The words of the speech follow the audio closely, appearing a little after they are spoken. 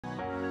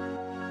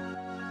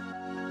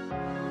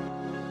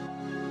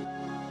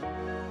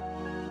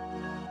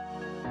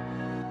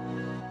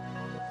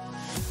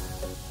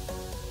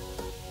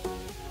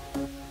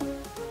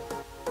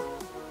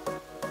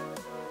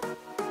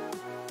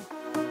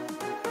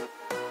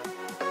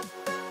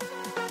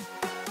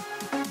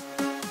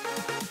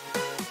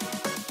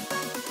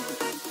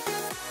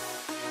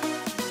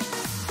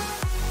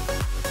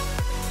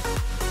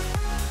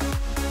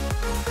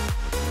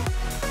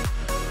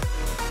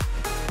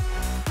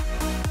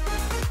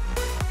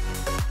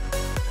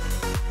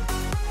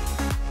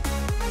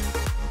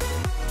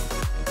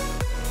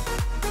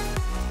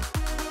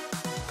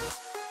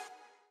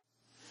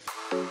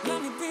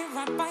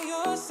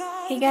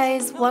Hey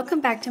guys, welcome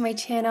back to my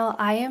channel.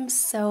 I am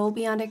so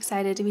beyond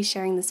excited to be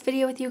sharing this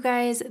video with you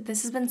guys.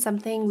 This has been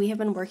something we have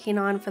been working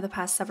on for the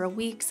past several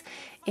weeks,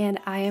 and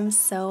I am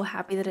so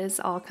happy that it's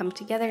all come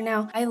together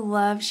now. I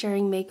love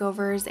sharing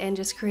makeovers and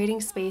just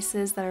creating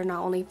spaces that are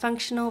not only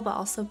functional but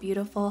also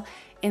beautiful,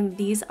 and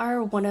these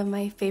are one of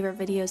my favorite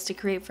videos to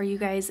create for you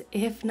guys,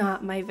 if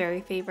not my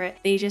very favorite.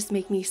 They just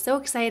make me so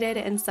excited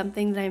and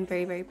something that I'm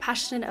very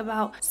passionate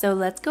about. So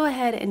let's go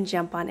ahead and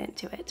jump on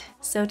into it.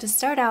 So to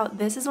start out,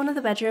 this is one of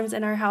the bedrooms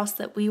in our house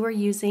that we were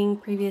using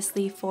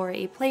previously for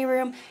a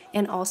playroom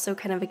and also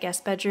kind of a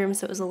guest bedroom,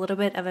 so it was a little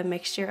bit of a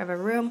mixture of a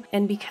room.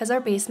 And because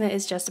our basement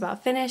is just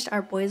about finished,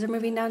 our boys are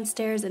moving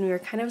downstairs and we were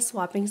kind of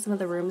swapping some of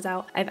the rooms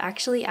out. I've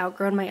actually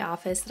outgrown my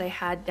office that I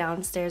had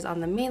downstairs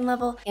on the main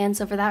level, and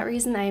so for that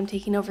reason I am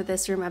taking over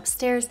this room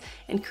upstairs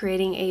and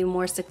creating a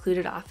more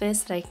secluded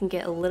office that I can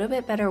get a little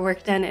bit better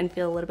work done and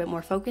feel a little bit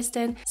more focused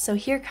in. So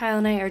here Kyle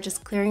and I are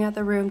just clearing out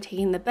the room,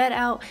 taking the bed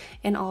out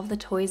and all of the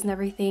toys and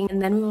everything, and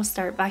then we will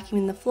start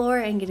vacuuming the floor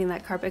and getting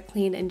that carpet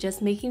cleaned and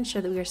just making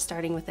sure that we are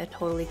starting with a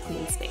totally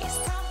clean space.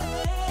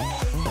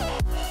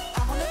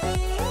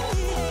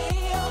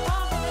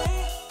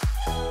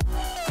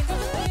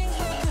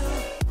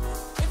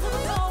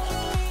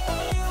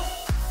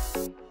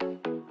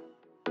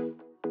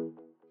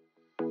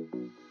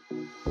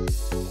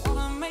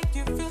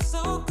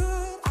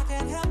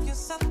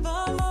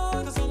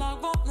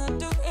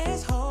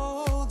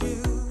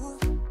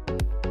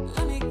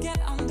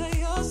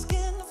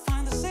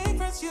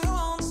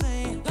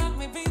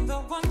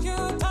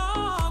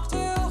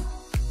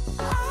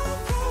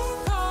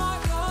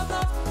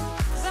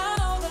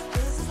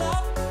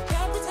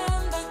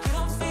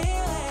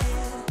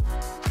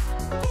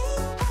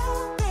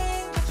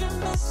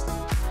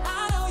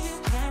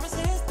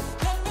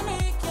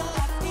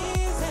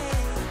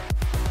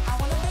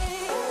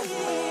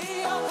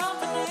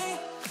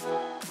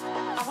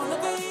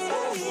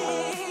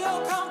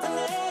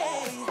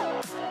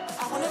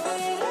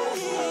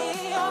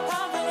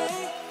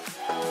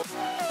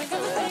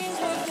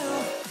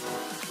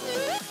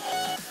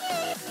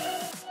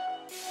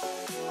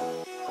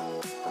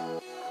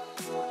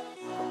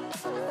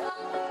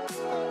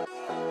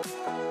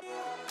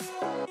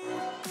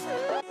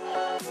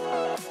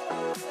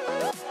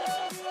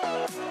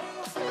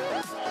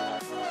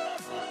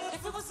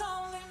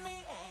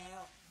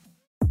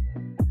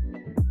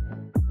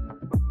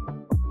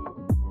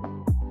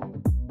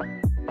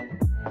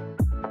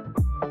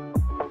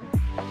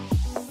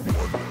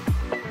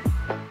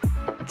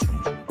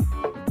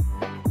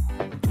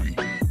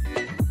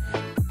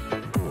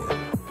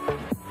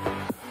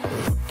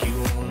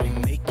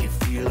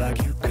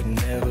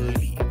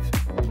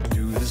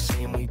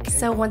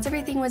 So once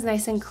everything was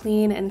nice and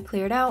clean and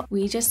cleared out,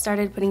 we just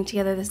started putting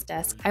together this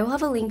desk. I will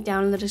have a link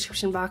down in the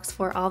description box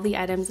for all the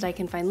items that I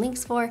can find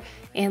links for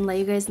and let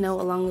you guys know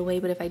along the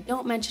way, but if I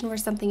don't mention where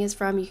something is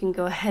from, you can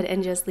go ahead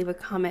and just leave a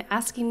comment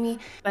asking me.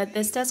 But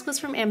this desk was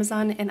from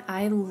Amazon and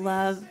I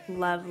love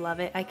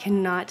it. I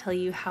cannot tell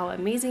you how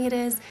amazing it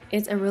is.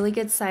 It's a really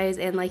good size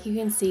and like you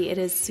can see, it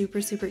is super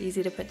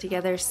easy to put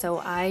together, so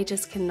I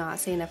just cannot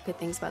say enough good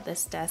things about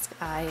this desk.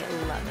 I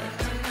love it.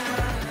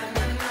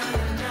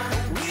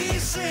 We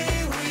say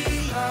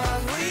we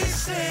love, we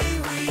say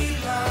we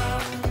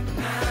love.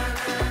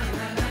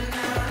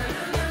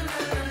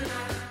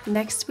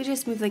 Next, we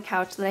just moved the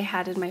couch that I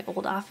had in my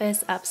old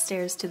office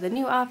upstairs to the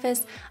new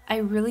office. I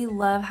really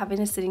love having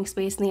a sitting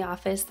space in the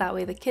office. That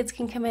way the kids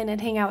can come in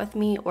and hang out with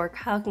me, or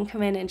Kyle can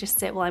come in and just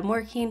sit while I'm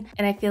working.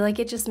 And I feel like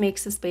it just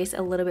makes the space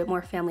a little bit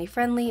more family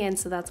friendly, and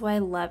so that's why I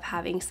love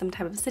having some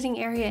type of sitting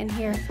area in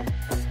here.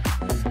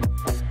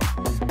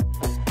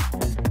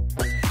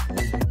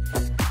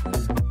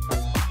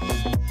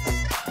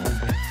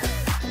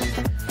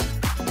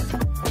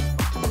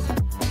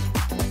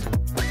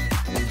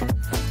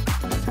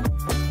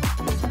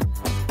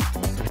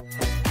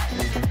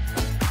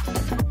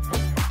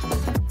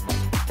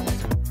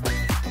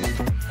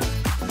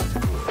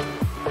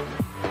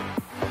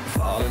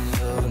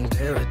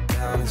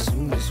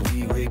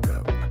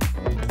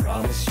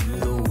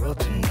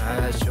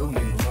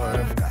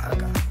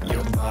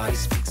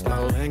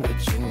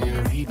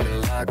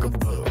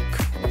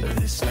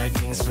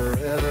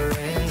 Forever,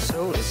 and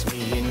so does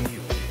me and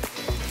you.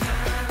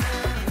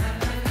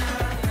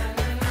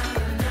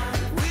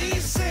 We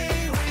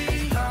say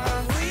we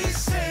love, we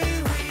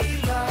say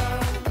we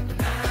love.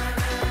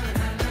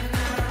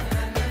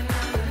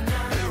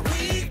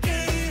 We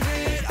gave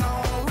it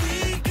all,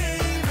 we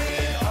gave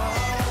it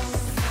all.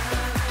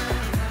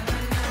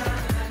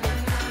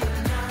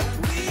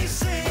 We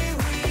say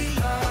we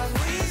love,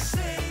 we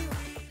say we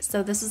love.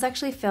 So this was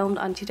actually filmed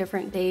on 2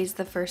 different days.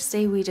 The first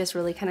day we just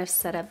really kind of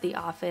set up the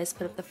office,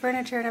 put up the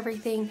furniture and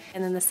everything.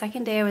 And then the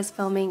second day I was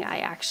filming, I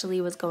actually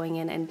was going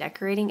in and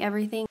decorating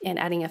everything and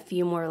adding a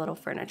few more little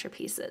furniture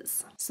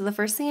pieces. So the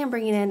first thing I'm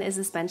bringing in is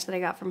this bench that I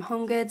got from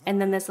HomeGoods,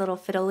 and then this little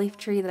fiddle leaf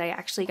tree that I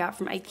actually got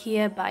from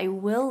IKEA, but I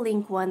will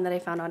link one that I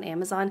found on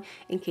Amazon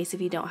in case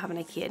if you don't have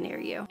an IKEA near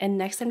you. And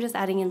next I'm just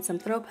adding in some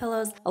throw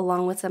pillows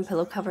along with some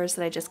pillow covers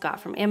that I just got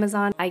from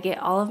Amazon. I get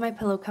all of my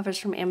pillow covers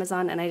from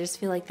Amazon and I just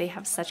feel like they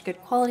have such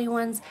good quality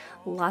ones,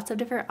 lots of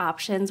different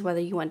options whether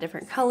you want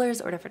different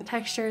colors or different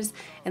textures,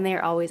 and they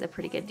are always a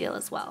pretty good deal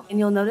as well. And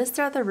you'll notice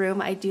throughout the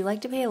room I do like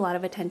to pay a lot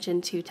of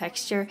attention to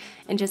texture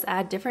and just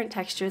add different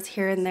textures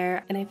here and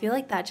there, and I feel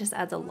like that just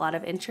adds a lot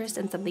of interest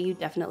and something you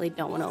definitely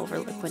don't want to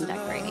overlook when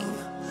decorating.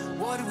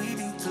 What do we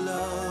do to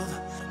love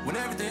when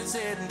everything's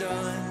said and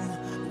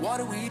done? What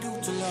do we do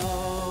to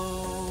love?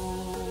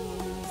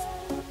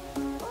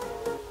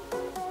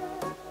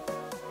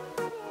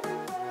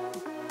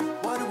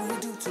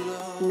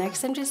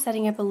 Next, I'm just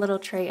setting up a little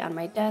tray on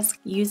my desk.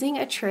 Using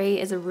a tray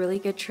is a really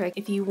good trick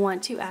if you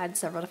want to add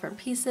several different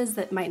pieces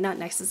that might not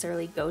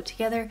necessarily go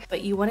together,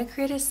 but you want to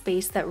create a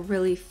space that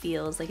really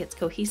feels like it's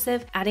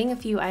cohesive. Adding a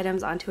few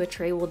items onto a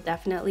tray will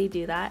definitely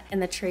do that,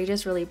 and the tray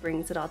just really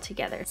brings it all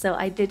together. So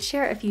I did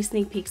share a few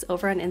sneak peeks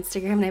over on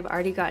Instagram, and I've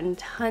already gotten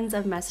tons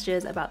of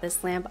messages about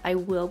this lamp. I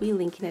will be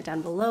linking it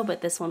down below,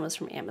 but this one was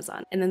from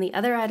Amazon. And then the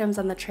other items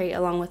on the tray,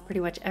 along with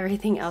pretty much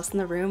everything else in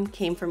the room,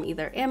 came from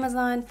either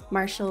Amazon,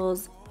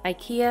 Marshall's,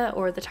 IKEA,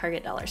 or the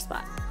Target dollar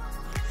spot.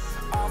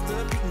 Off the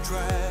beaten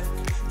track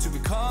to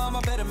become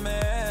a better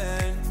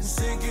man,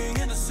 sinking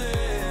in the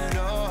sin.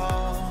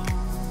 Oh,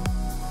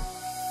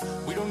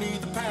 we don't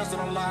need the past in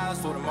our lives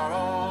for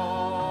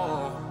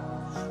tomorrow.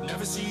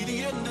 Never see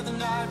the end of the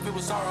night filled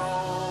with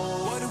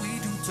sorrow. What do we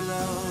do to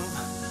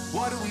love?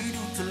 What do we do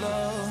to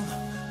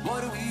love?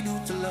 What do we do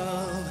to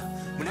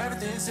love when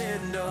everything's said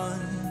and done?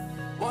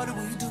 What do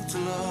we do to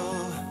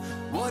love?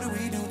 What do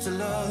we do to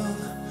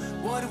love?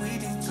 What do we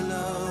do to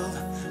love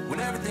when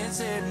everything's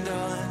said and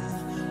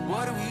done?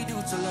 What do we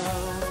do to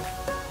love?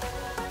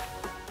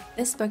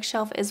 This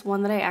bookshelf is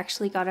one that I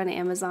actually got on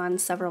Amazon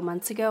several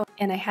months ago,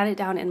 and I had it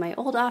down in my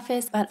old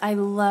office, but I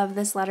love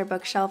this ladder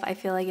bookshelf. I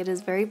feel like it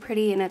is very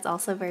pretty and it's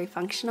also very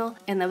functional,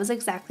 and that was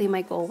exactly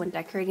my goal when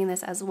decorating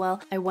this as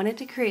well. I wanted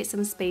to create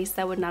some space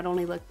that would not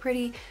only look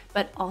pretty,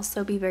 but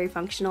also be very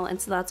functional, and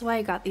so that's why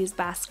I got these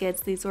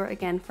baskets. These were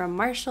again from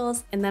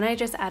Marshall's, and then I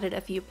just added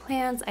a few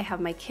plants. I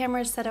have my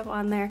cameras set up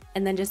on there,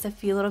 and then just a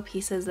few little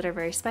pieces that are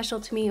very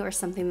special to me or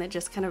something that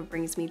just kind of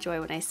brings me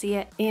joy when I see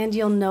it. And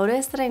you'll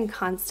notice that I'm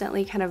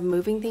constantly kind of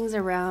moving things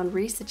around,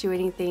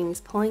 resituating things,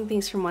 pulling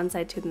things from one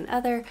side to the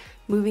other,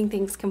 moving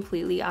things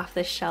completely off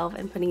the shelf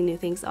and putting new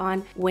things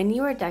on. When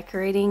you are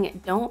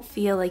decorating, don't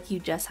feel like you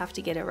just have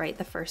to get it right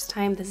the first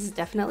time. This is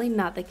definitely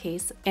not the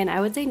case, and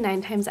I would say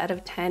 9 times out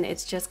of 10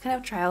 it's just kind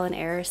of trial and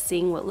error,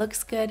 seeing what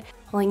looks good,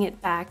 pulling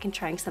it back and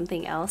trying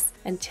something else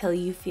until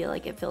you feel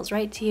like it feels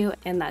right to you,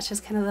 and that's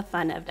just kind of the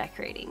fun of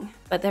decorating.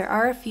 But there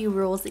are a few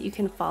rules that you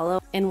can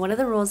follow, and one of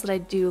the rules that I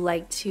do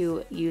like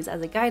to use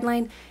as a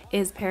guideline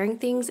is pairing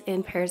things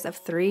in pairs of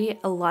 3.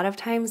 A lot of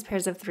times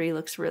pairs of 3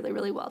 looks really,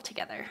 really well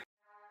together.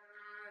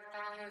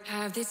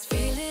 Have this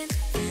feeling,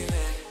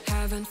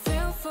 haven't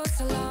felt for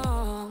so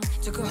long.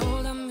 Took a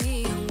hold of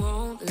me and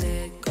won't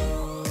let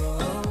go.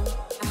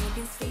 I've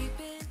been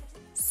sleeping.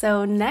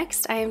 So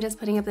next, I am just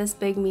putting up this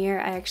big mirror.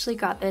 I actually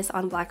got this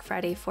on Black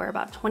Friday for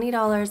about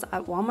 $20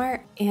 at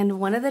Walmart. And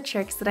one of the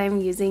tricks that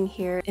I'm using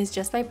here is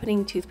just by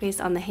putting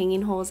toothpaste on the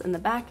hanging holes in the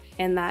back.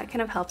 And that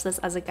kind of helps us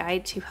as a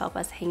guide to help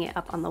us hang it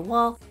up on the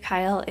wall.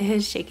 Kyle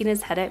is shaking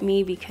his head at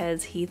me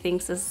because he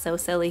thinks this is so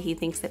silly. He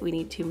thinks that we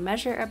need to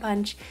measure a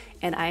bunch,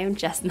 and I am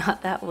just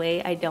not that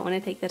way. I don't want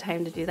to take the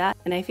time to do that.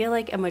 And I feel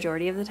like a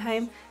majority of the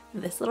time,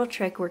 this little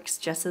trick works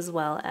just as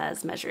well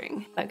as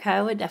measuring. But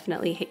Kyle would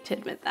definitely hate to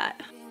admit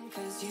that.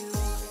 'Cause you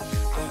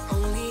are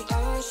only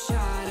a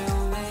shot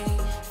away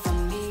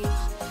from me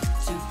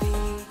to be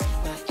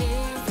my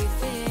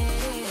everything.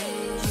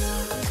 You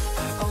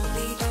are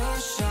only a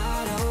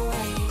shot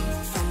away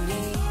from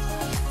me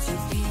to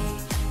be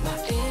my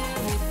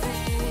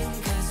everything.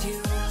 'Cause you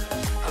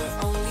are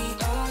only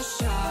a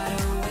shot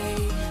away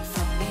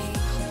from me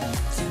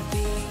to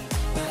be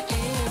my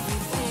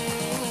everything.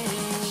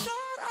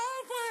 Shot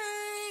away.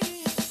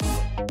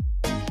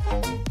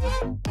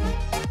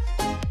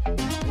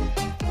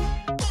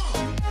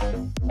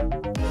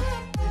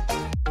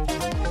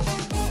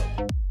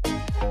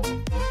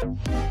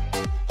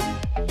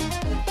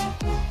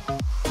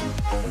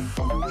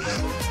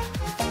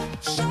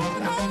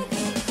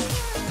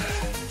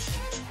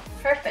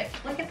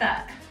 Perfect, look at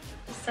that.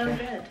 So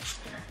good.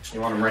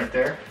 You want them right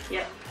there?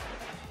 Yep.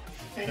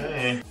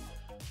 Okay.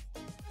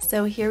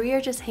 So here we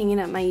are just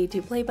hanging up my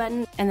YouTube play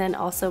button, and then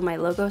also my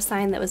logo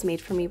sign that was made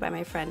for me by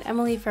my friend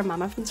Emily from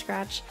Mama from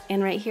Scratch.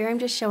 And right here I'm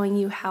just showing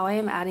you how I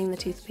am adding the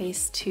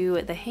toothpaste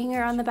to the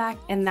hanger on the back,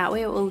 and that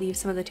way it will leave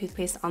some of the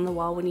toothpaste on the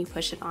wall when you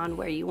push it on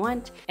where you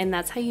want, and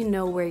that's how you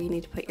know where you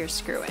need to put your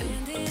screw in.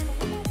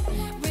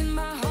 With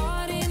my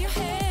heart in your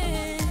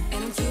hand,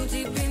 and I'm too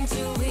deep into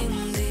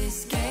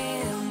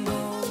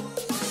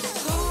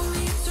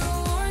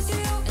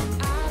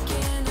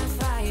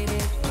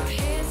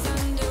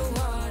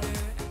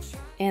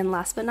And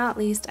last but not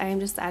least, I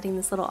am just adding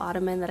this little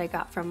ottoman that I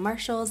got from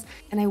Marshall's.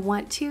 And I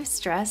want to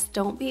stress,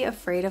 don't be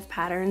afraid of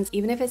patterns,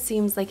 even if it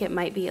seems like it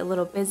might be a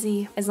little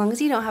busy. As long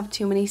as you don't have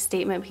too many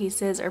statement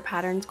pieces or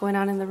patterns going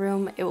on in the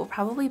room, it will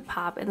probably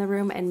pop in the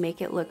room and make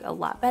it look a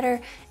lot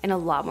better and a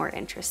lot more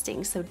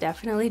interesting. So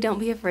definitely don't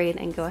be afraid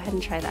and go ahead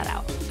and try that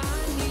out.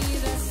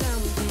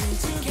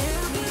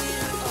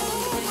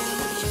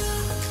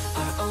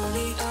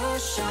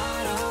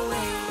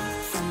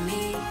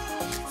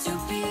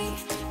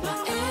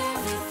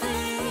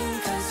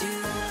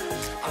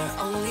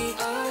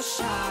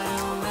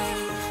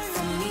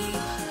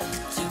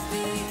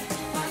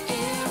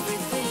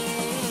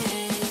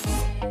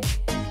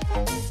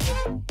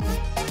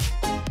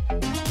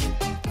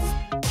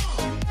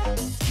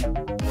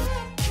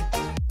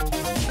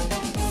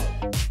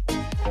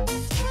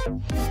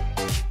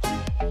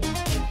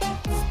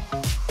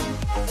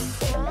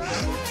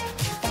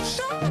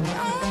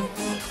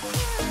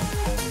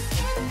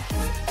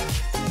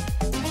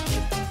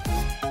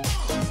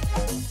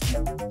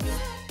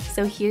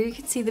 So here you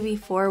can see the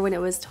before when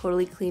it was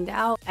totally cleaned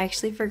out. I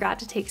actually forgot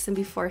to take some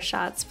before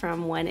shots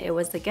from when it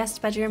was the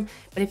guest bedroom,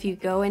 but if you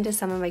go into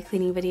some of my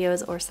cleaning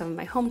videos or some of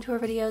my home tour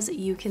videos,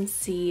 you can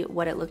see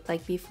what it looked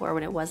like before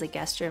when it was a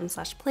guest room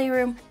 /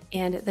 playroom.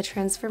 And the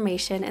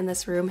transformation in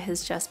this room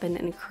has just been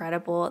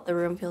incredible. The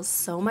room feels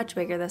so much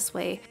bigger this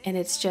way, and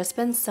it's just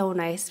been so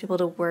nice to be able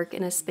to work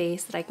in a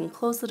space that I can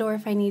close the door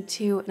if I need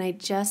to, and it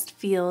just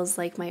feels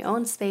like my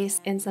own space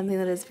and something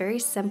that is very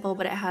simple,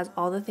 but it has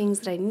all the things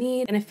that I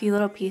need and a few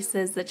little pieces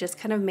that just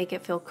kind of make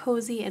it feel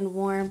cozy and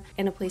warm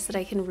and a place that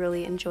I can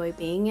really enjoy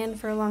being in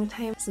for a long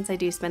time, since I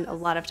do spend a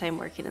lot of time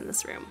working in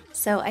this room.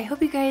 So I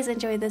hope you guys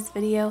enjoyed this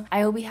video.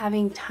 I will be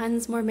having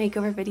tons more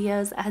makeover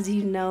videos, as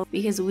you know,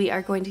 because we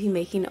are going to be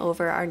making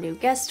over our new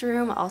guest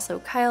room, also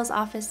Kyle's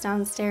office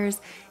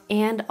downstairs,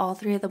 and all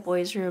 3 of the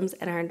boys' rooms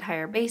in our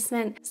entire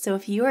basement. So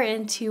if you are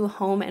into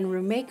home and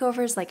room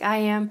makeovers like I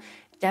am,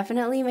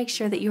 definitely make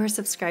sure that you are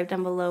subscribed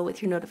down below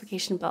with your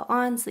notification bell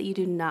on so that you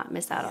do not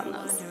miss out on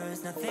those.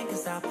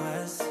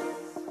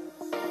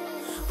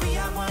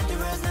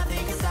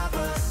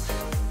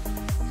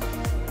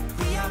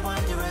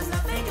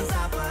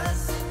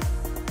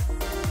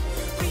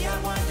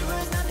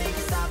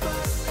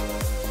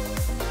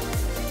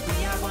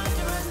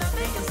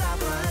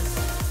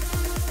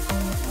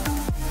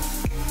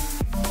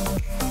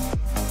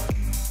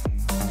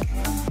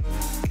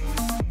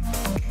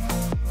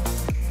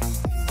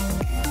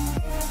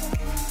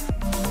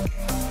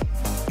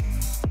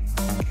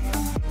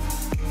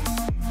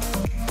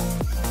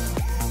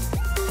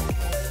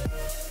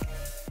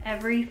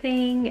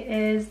 Everything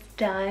is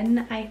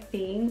done, I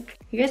think.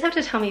 You guys have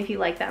to tell me if you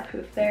like that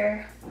poof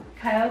there.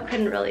 Kyle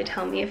couldn't really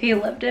tell me if he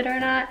loved it or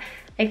not.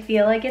 I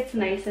feel like it's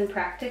nice and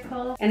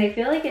practical, and I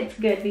feel like it's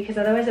good because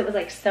otherwise it was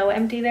like so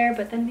empty there,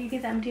 but then maybe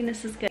the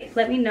emptiness is good.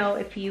 Let me know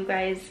if you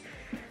guys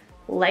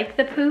like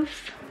the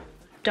poof,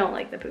 don't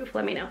like the poof,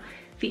 let me know.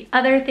 The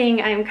other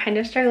thing I'm kind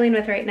of struggling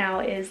with right now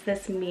is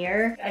this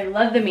mirror. I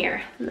love the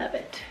mirror, love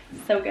it,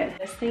 so good.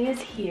 This thing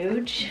is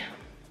huge.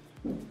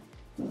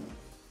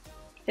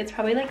 It's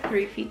probably like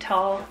 3 feet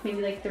tall,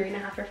 maybe like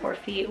 3.5 or 4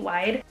 feet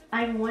wide.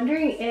 I'm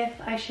wondering if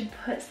I should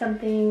put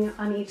something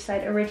on each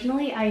side.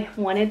 Originally, I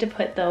wanted to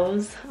put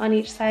those on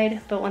each side,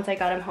 but once I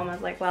got them home, I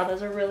was like, wow,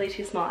 those are really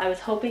too small. I was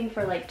hoping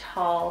for like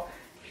tall,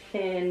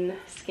 thin,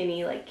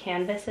 skinny like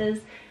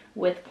canvases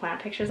with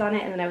plant pictures on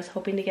it, and then I was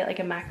hoping to get like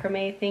a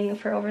macrame thing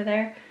for over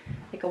there,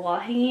 like a wall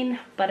hanging,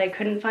 but I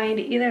couldn't find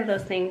either of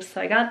those things, so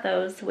I got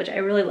those, which I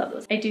really love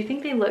those. I do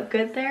think they look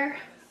good there.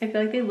 I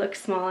feel like they look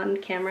small on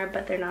camera,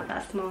 but they're not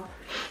that small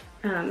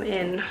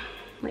in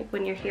like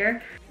when you're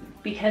here.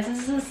 Because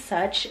this is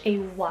such a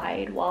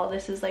wide wall,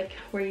 this is like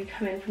where you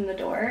come in from the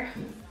door.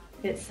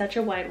 It's such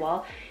a wide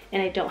wall, and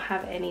I don't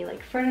have any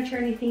like furniture or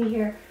anything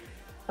here.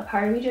 A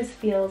part of me just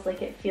feels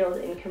like it feels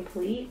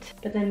incomplete,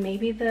 but then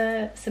maybe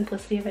the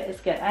simplicity of it is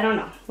good. I don't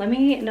know. Let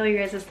me know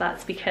your guys'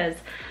 thoughts, because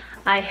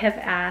I have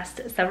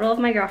asked several of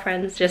my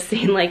girlfriends, just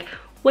saying like,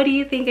 what do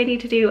you think I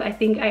need to do? I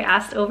think I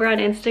asked over on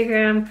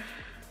Instagram.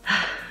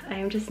 I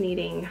am just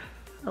needing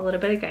a little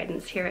bit of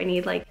guidance here. I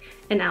need like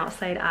an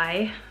outside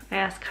eye. I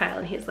asked Kyle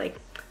and he's like,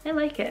 I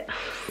like it.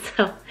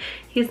 So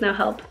he's no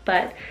help,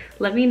 but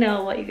let me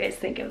know what you guys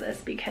think of this,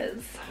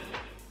 because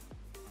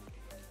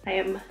I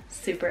am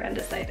super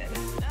undecided.